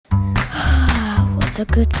So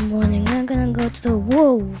good morning. I'm gonna go to the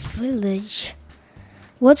village.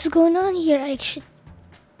 What's going on here?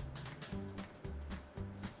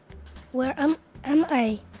 Where am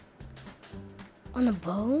I? On a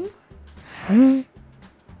bone? Huh?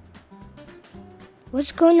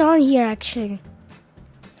 What's going on here actually?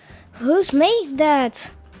 Who's made that?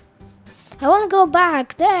 I wanna go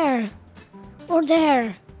back there or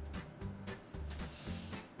there.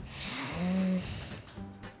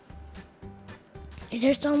 Is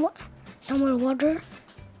there somewhere water?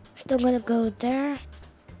 I don't wanna go there.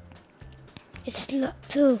 It's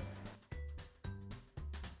too.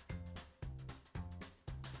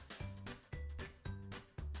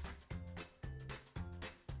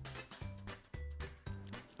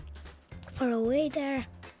 Far away there.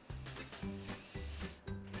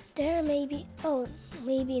 There maybe. Oh,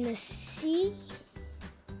 maybe in the sea.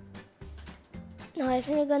 No, I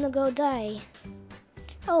think I'm gonna go die.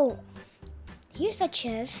 Oh. Here's a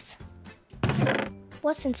chest.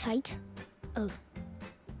 What's inside? Oh.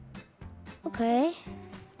 Okay.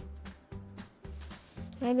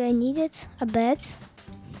 Maybe I need it. A bed.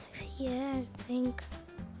 Yeah, I think.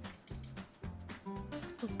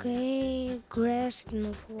 Okay. Grass.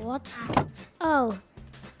 No, what? Oh,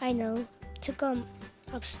 I know. To come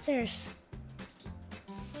upstairs.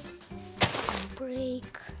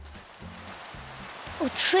 Break. Oh,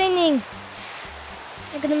 training.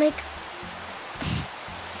 I'm gonna make.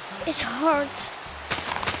 It's hard.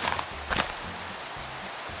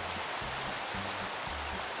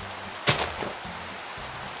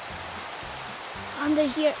 Under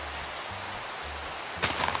here.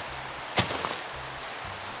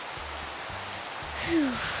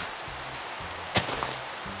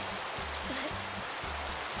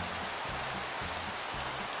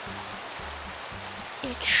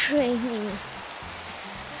 It's raining.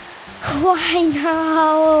 Why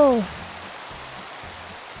now?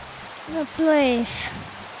 The place.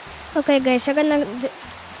 Okay, guys, I'm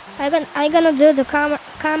gonna do the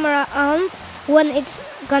camera on when it's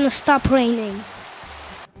gonna stop raining.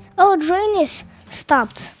 Oh, the rain is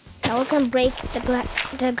stopped. Now we can break the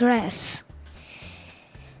grass.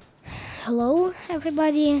 Hello,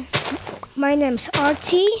 everybody. My name's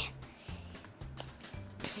RT.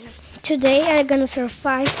 Today I'm gonna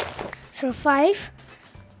survive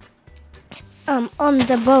on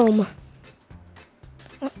the bone.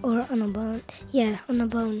 Or on a bone. Yeah, on a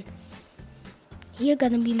bone. Here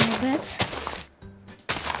gonna be my bed.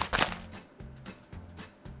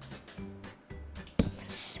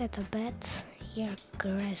 Set a bed. Here,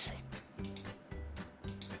 grass.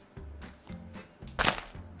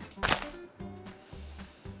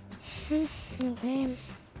 Okay.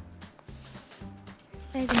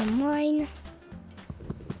 I'm gonna mine.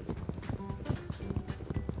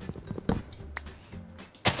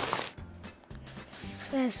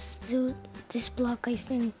 Let's do this block, I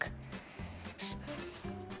think.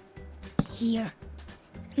 Here.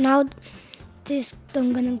 Now this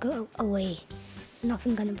don't gonna go away.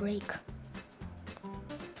 Nothing gonna break.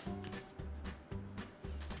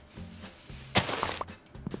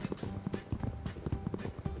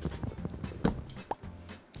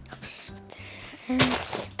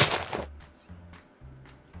 Upstairs.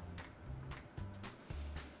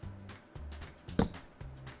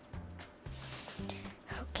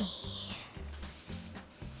 Okay.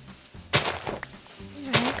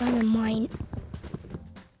 I'm gonna mine.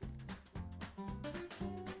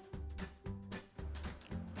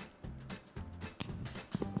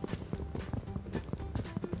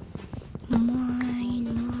 Mine.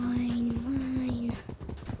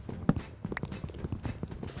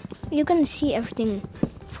 You can see everything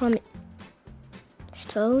from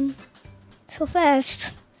stone. So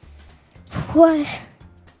fast. What?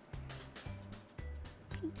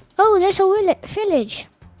 Oh, there's a village.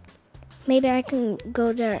 Maybe I can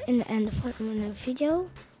go there in the end of the video.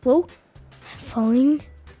 Whoa, I'm falling.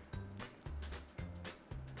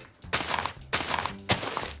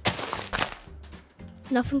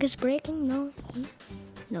 Nothing is breaking, no.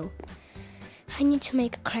 I need to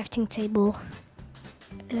make a crafting table.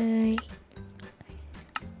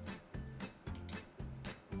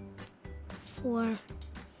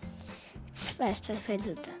 It's faster if I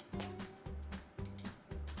do that.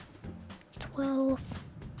 12.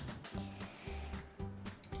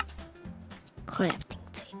 Crafting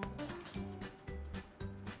table.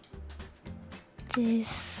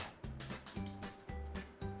 This.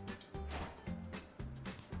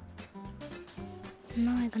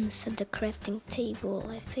 Now I'm gonna set the crafting table,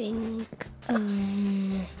 I think.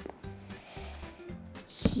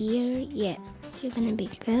 Here, yeah, you're gonna be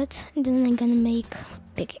good. And then I'm gonna make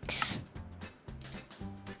pickaxe.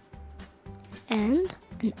 and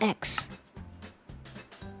an X.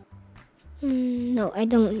 No, I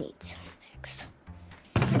don't need an X.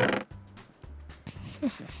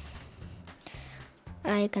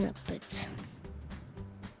 I'm gonna put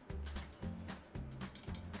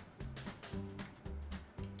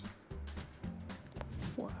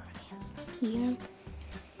 4 here.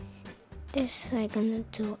 This I'm gonna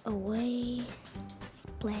do away.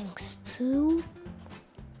 Blanks 2.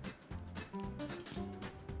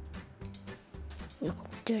 No,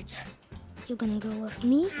 dirt. You're gonna go with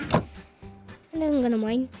me. And then I'm gonna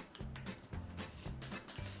mine.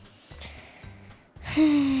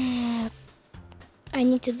 I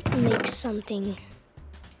need to make something.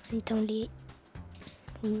 And only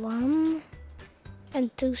 1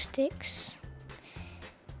 and 2 sticks.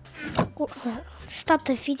 Stop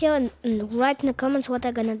the video and write in the comments what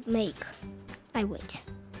I'm gonna make. I wait.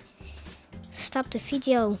 Stop the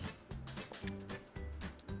video.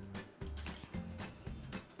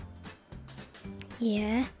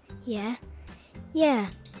 Yeah.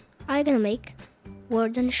 I'm gonna make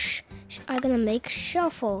I'm gonna make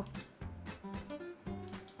shuffle.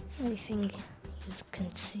 I think you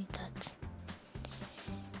can see that.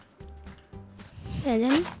 And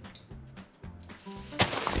then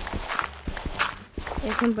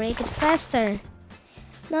you can break it faster.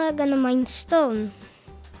 Now I'm gonna mine stone.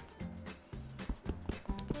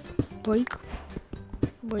 Break.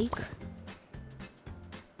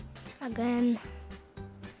 Again.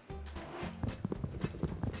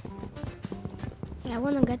 I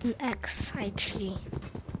wanna get an X actually.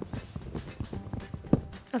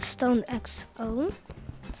 A stone X. Oh,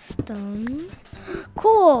 stone.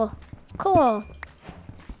 Cool.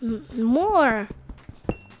 More.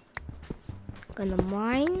 Gonna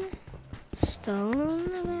mine stone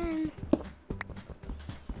again.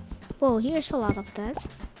 Whoa, here's a lot of that.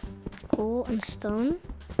 Coal and stone.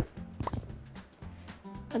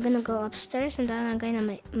 I'm gonna go upstairs and then I'm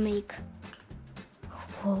gonna make.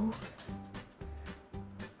 Whoa.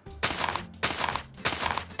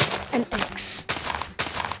 An X.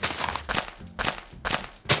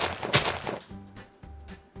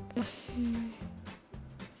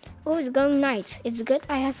 Oh, it's going night. It's good.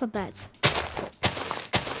 I have a bed.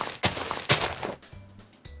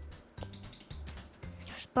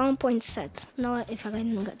 Spawn point set. Now, if I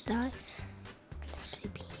can die, I'm gonna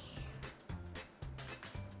sleepy.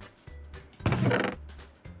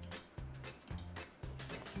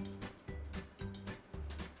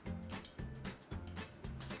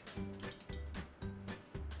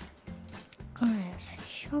 Grass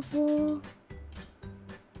shovel.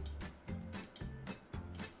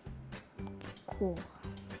 Cool.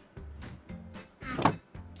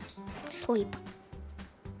 Sleep.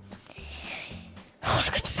 Oh,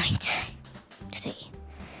 good night. Today.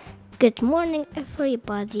 Good morning,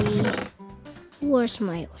 everybody. Where's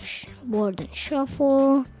my wooden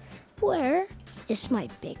shovel? Where is my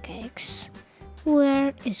pickaxe?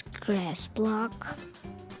 Where is grass block?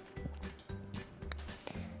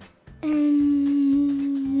 And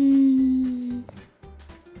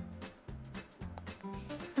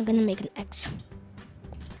I'm gonna make an X.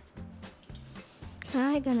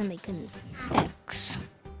 I'm gonna make an X.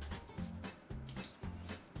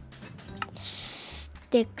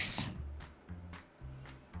 Sticks.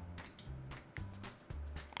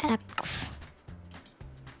 X.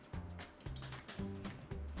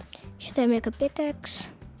 Should I make a pickaxe?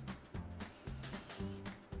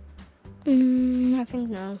 I think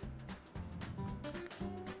no.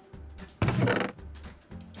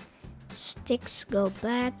 Sticks go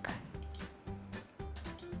back.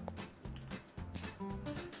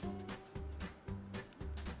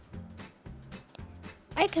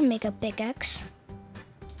 I can make a pickaxe.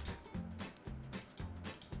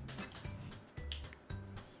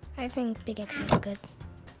 I think pickaxe is good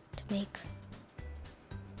to make.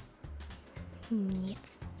 Yeah.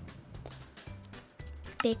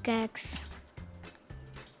 Pickaxe.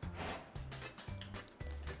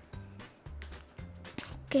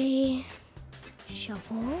 Okay.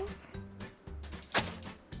 Shovel.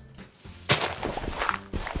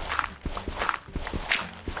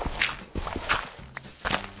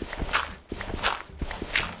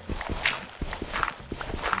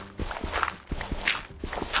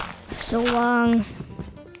 So long.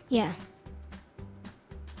 Yeah.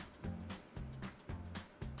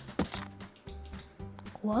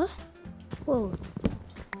 What? Whoa.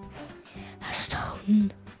 A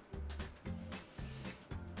stone.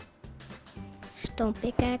 Stone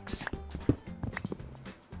pickaxe.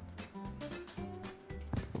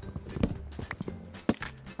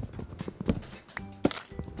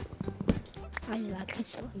 I like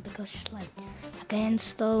it because it's like again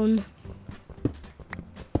stone.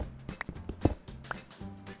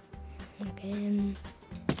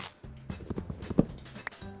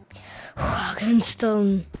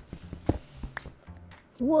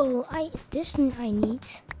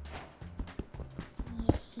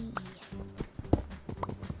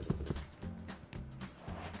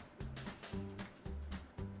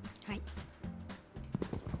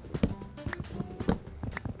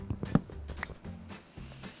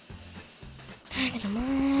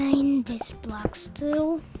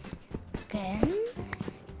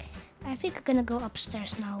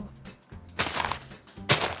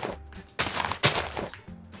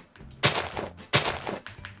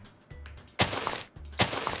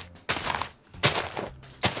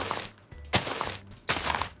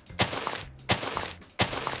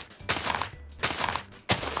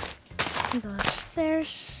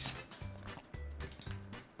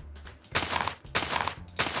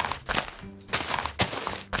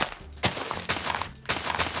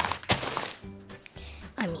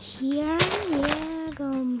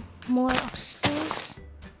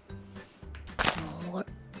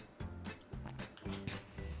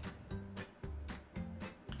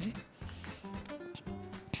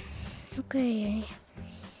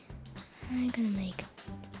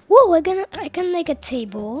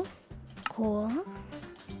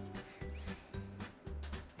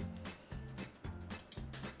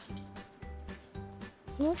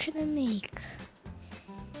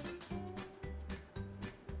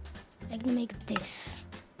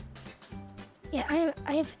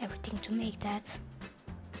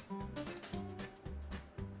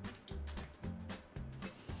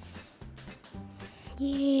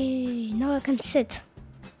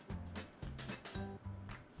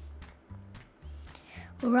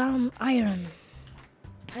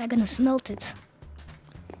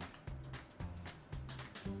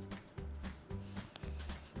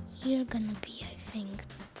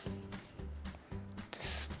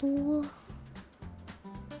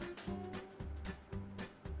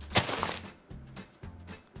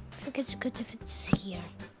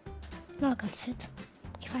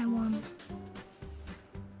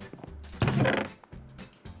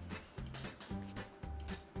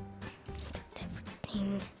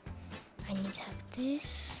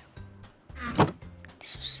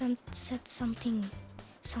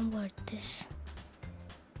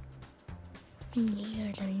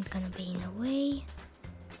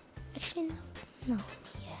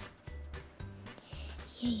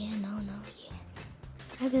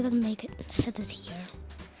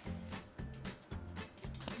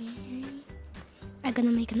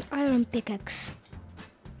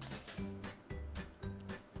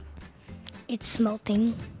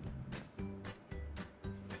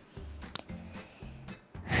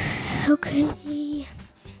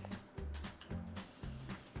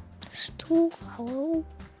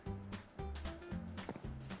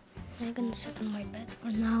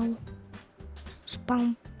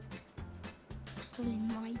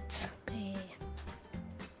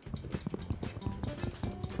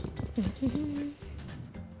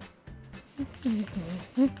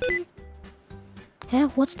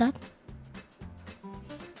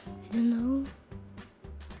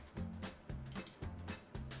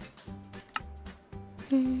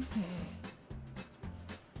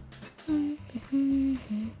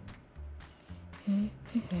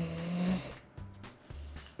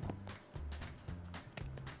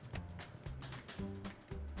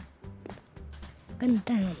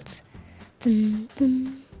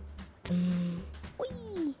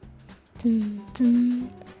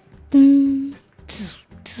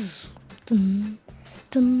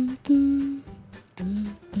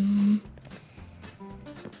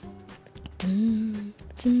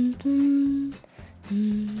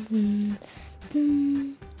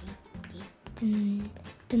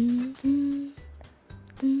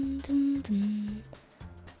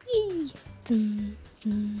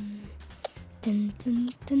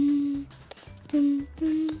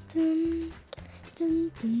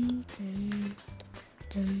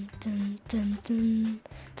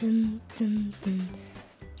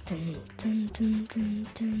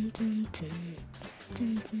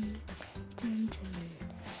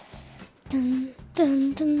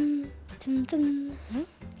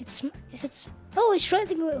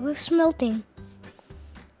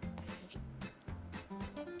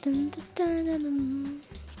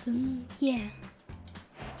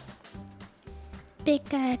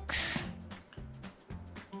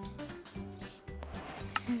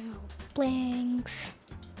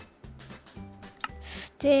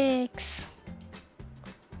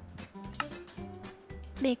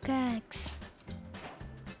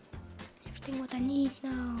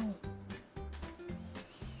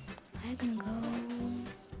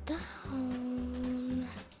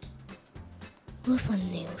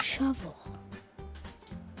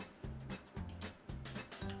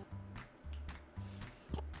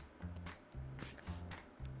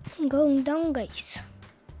 I'm going down, guys.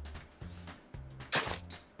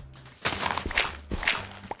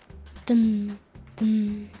 Dun,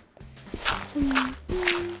 dun, dun,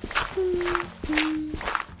 dun, dun, dun.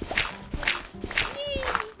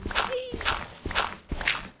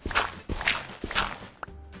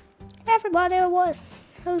 Everybody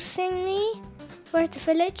who's seeing me. Where's the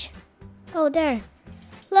village? Oh, there.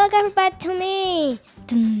 Look, everybody to me.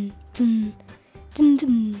 Dun, dun, dun, dun,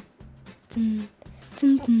 dun, dun,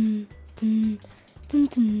 dun, dun, dun,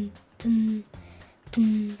 dun, dun,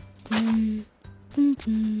 dun, dun, dun,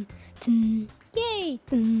 dun, dun. Yay!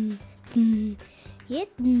 Dun, dun, yeah,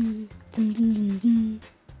 dun, dun, dun, dun, dun.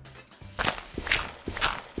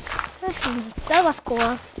 That was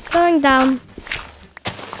cool. Going down.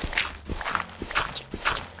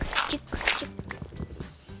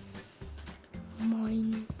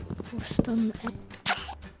 Mine was stone.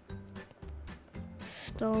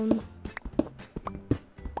 Stone.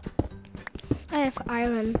 I have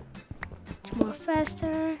iron. It's more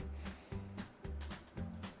faster.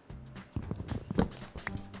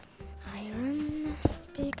 Iron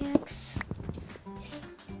pickaxe.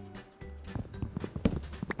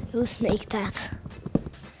 Who's make that?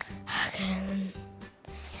 Again.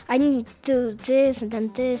 I need to do this and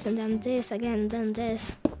then this and then this again and then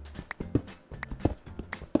this.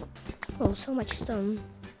 Oh, so much stone.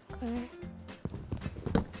 Okay.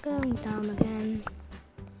 Going down again.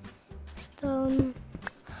 Stone.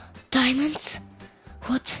 Diamonds?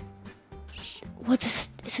 What? What is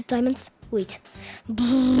it diamonds? Wait.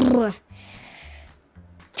 Brrr.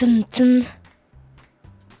 Dun dun.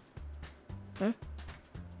 Huh?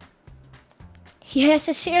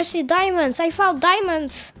 Yes, seriously, diamonds. I found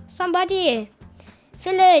diamonds. Somebody.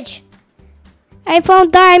 Village. I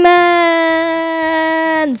found diamonds.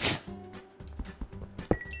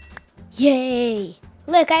 Yay.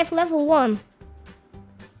 Look, I have level 1.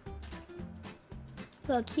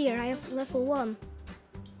 Look here, I have level 1.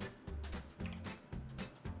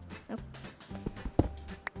 Oh.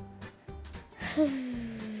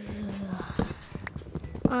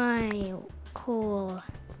 Cool.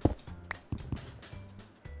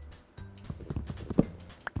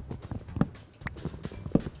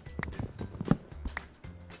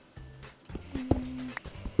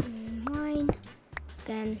 Mine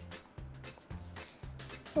again.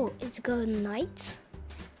 Oh, it's good night.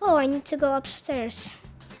 Oh, I need to go upstairs.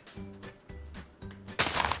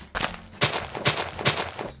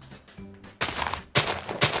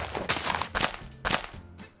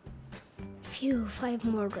 Phew, 5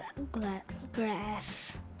 more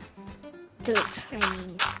grass. Dirt, I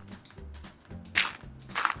mean.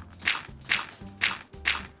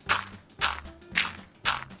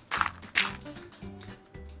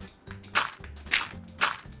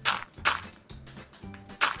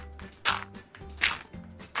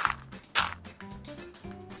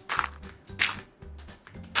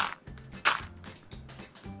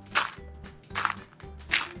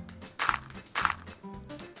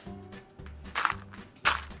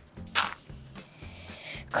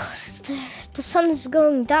 Cause the sun is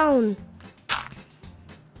going down.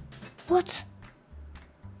 What?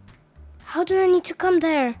 How do I need to come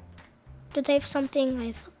there? Do they have something? I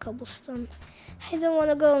have a cobblestone. I don't want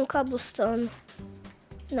to go on cobblestone.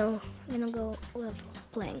 No, I'm gonna go with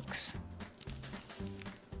planks.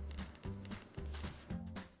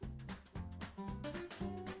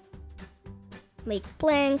 Make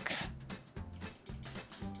planks.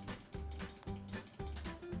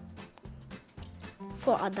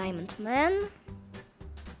 For a diamond man.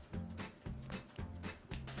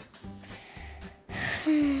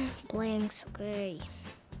 Planks, okay.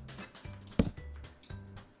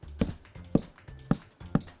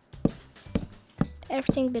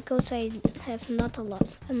 Everything because I have not a lot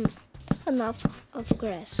enough of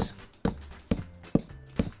grass.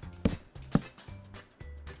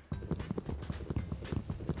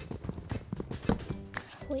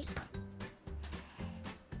 Sleep.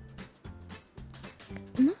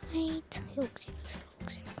 Night.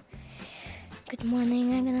 Good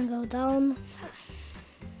morning. I'm gonna go down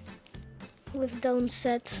with dawn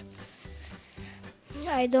set.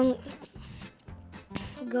 I don't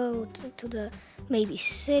go to the maybe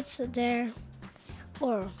sit there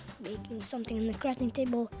or making something on the crafting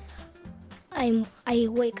table. I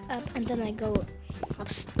wake up and then I go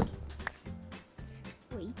upstairs.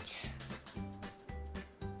 Wait.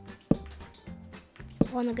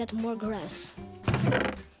 Wanna get more grass.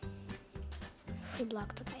 Free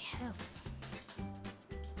block that I have.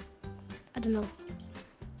 I don't know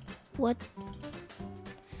what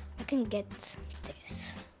I can get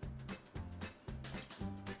this.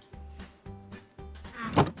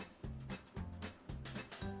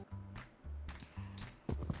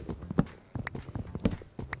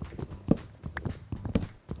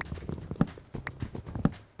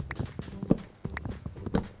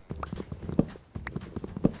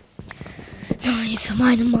 It's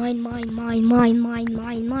mine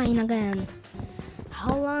again.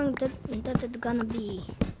 How long that it gonna be?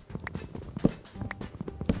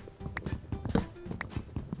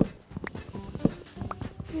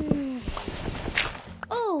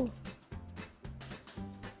 Oh!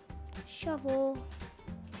 Shovel.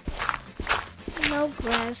 No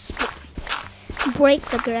grass. Break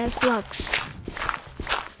the grass blocks.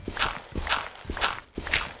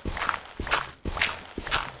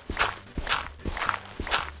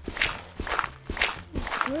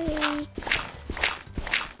 Break.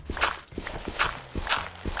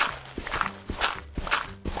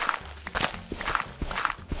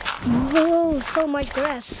 Oh, so much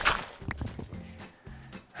grass.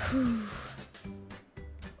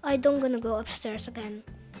 I don't gonna go upstairs again.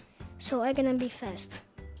 So I'm gonna be fast.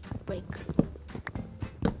 Break.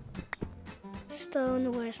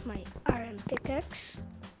 Stone, where's my iron pickaxe?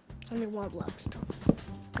 Only one block stone.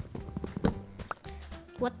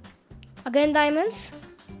 What? Again diamonds?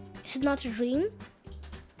 Is it not a dream?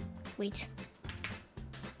 Wait.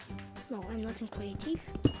 No, I'm not in creative.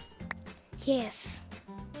 Yes.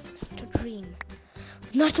 It's not a dream.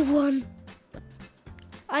 Not the one.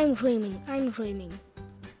 I'm dreaming.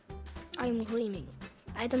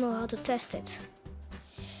 I don't know how to test it.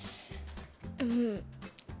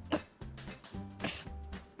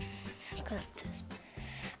 Test.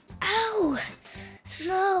 Ow!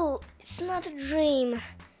 No, it's not a dream.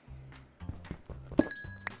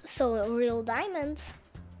 So a real diamond,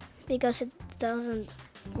 because it doesn't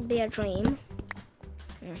be a dream.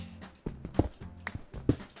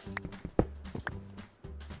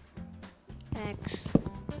 X.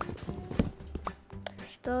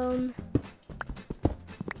 Stone.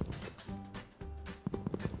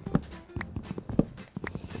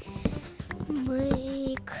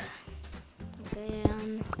 Break.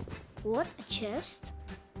 Again. What? A chest?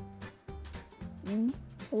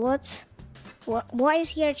 What? Why is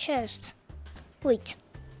here a chest? Wait.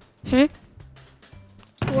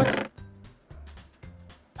 What?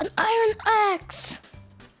 An iron axe!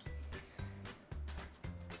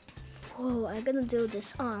 Whoa, I'm gonna do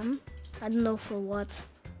this I don't know for what.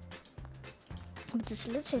 But it's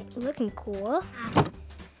looking cool.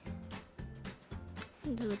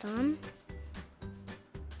 Do it on.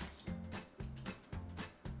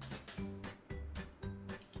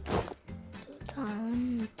 Do it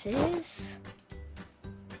on this.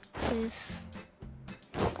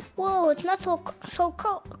 Whoa, it's not so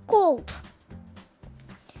cold.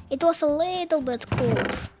 It was a little bit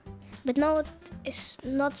cold, but now it is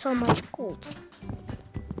not so much cold.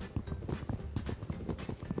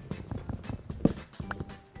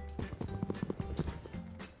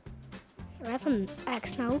 I have an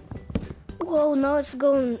axe now. Whoa, now it's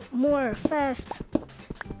going more fast.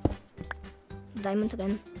 Diamond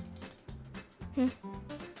again.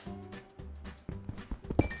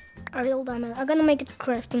 A real diamond. I'm gonna make it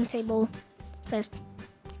crafting table first.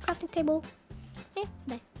 Crafting table.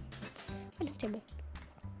 There. Crafting table.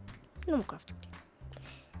 No more crafting table.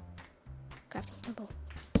 Crafting table.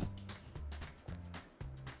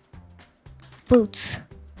 Boots.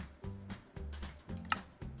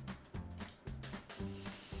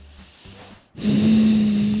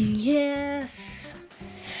 Yes.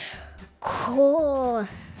 Cool.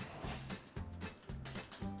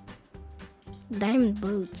 Diamond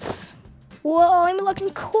boots. Whoa, I'm looking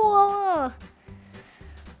cool.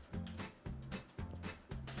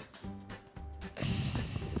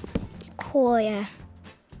 Cool, yeah.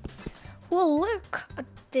 Whoa, look at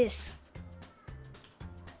this.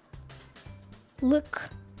 Look.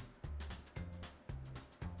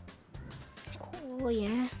 Cool,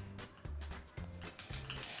 yeah.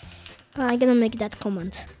 I'm gonna make that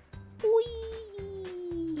comment. Whee!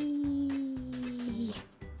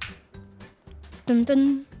 Dun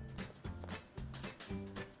dun.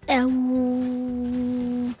 Ow.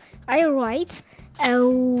 I write ow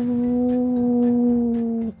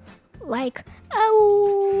like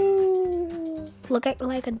ow. Look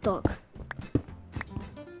like a dog.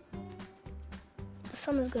 The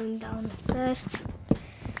sun is going down fast.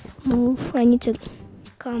 Move. I need to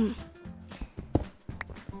come.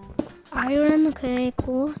 Iron, okay,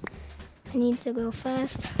 cool. I need to go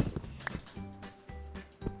fast.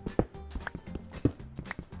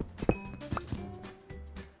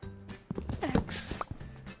 X.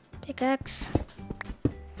 Pickaxe.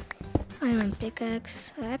 Iron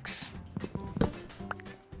pickaxe. X.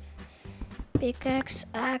 Pickaxe.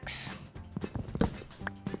 Axe.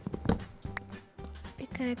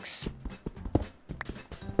 Pickaxe.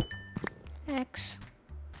 X.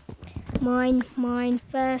 Mine,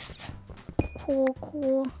 fast.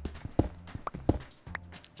 Cool.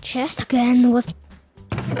 Chest again. What?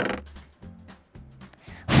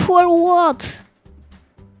 For what?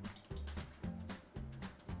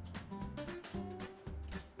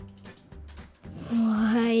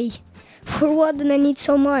 Why? For what do I need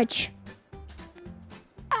so much?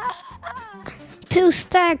 2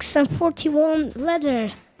 stacks and 41 leather.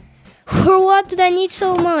 For what did I need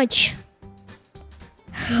so much?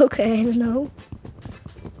 Okay, I don't know.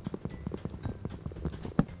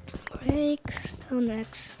 Break, stone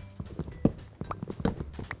axe.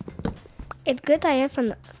 It's good I have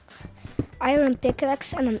an iron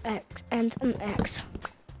pickaxe and an axe.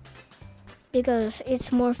 Because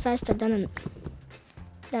it's more faster than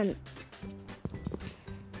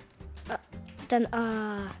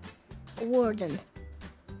a warden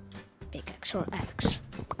pickaxe or axe.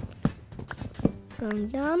 Going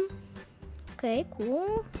down. Okay,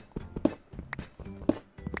 cool.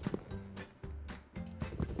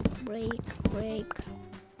 Break.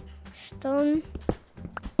 Stone.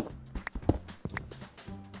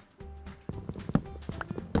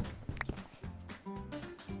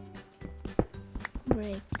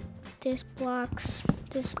 Break this block.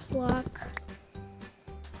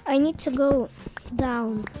 I need to go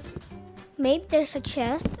down. Maybe there's a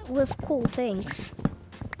chest with cool things.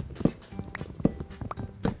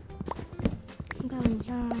 Going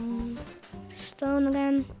down. Stone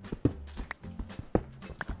again.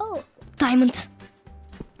 Oh, diamonds.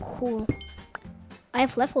 Cool. I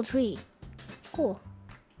have level 3. Cool.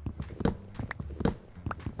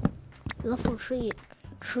 Level 3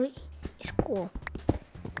 is cool.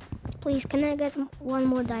 Please, can I get 1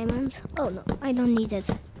 more diamond? Oh no, I don't need it.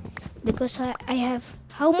 Because I have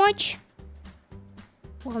how much?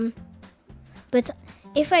 1. But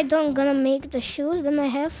if I don't gonna make the shoes, then I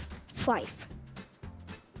have 5.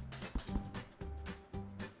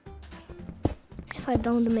 If I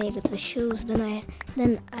don't make the shoes, then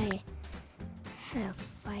I have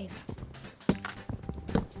 5.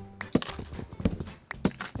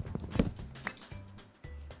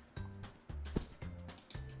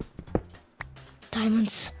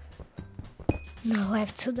 Diamonds. No, I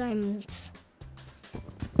have 2 diamonds.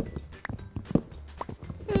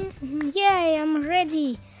 Yay, I'm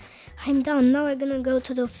ready. I'm done. Now I'm gonna go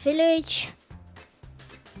to the village.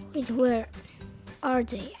 Wait, where are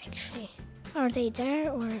they actually? Are they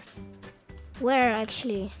there or where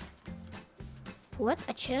actually? What?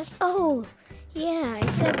 A chest? Oh, yeah, I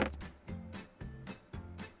said.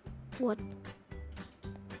 What?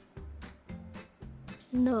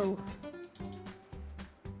 No.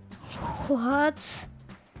 What?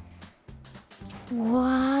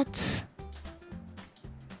 What?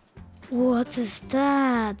 What is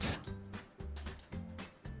that?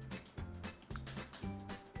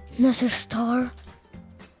 Another star?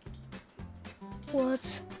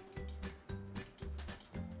 What?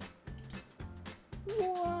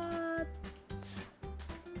 What?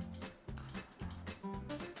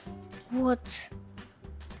 What?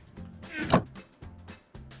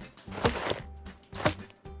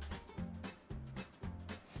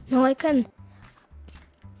 Now I can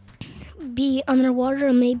be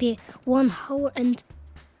underwater maybe 1 hour and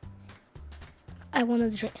I wanna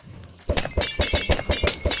drink.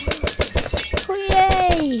 Oh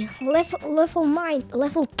yay! Level 9,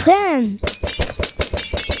 level 10,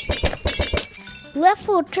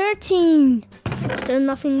 level 13. Is there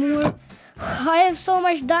nothing more? I have so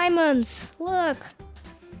much diamonds. Look.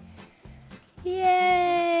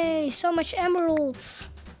 Yay! So much emeralds.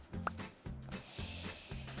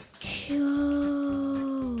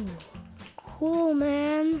 Yo, cool,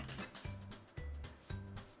 man.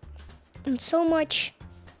 And so much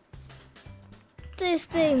these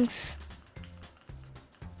things.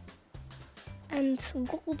 And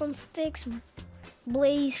golden sticks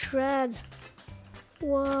blaze red.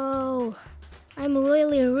 Whoa, I'm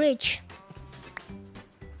really rich.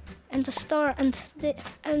 And the star and the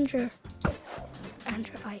ender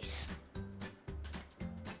eyes.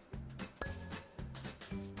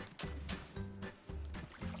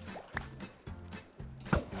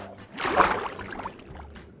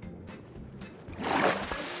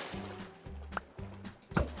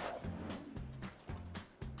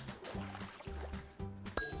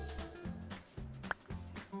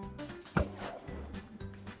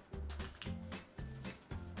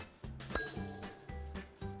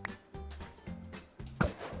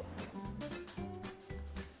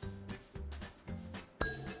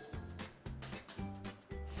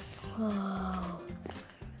 Whoa.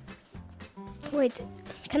 Wait,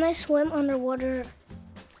 can I swim underwater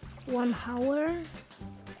 1 hour?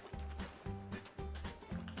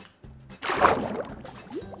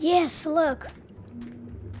 Yes, look.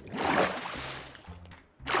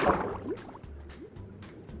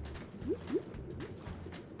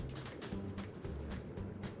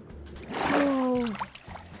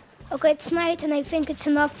 Okay, it's night and I think it's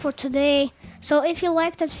enough for today. So if you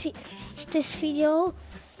liked this video,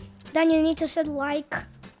 then you need to set like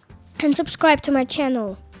and subscribe to my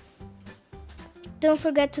channel. Don't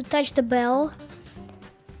forget to touch the bell.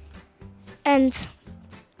 And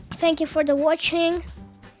thank you for the watching.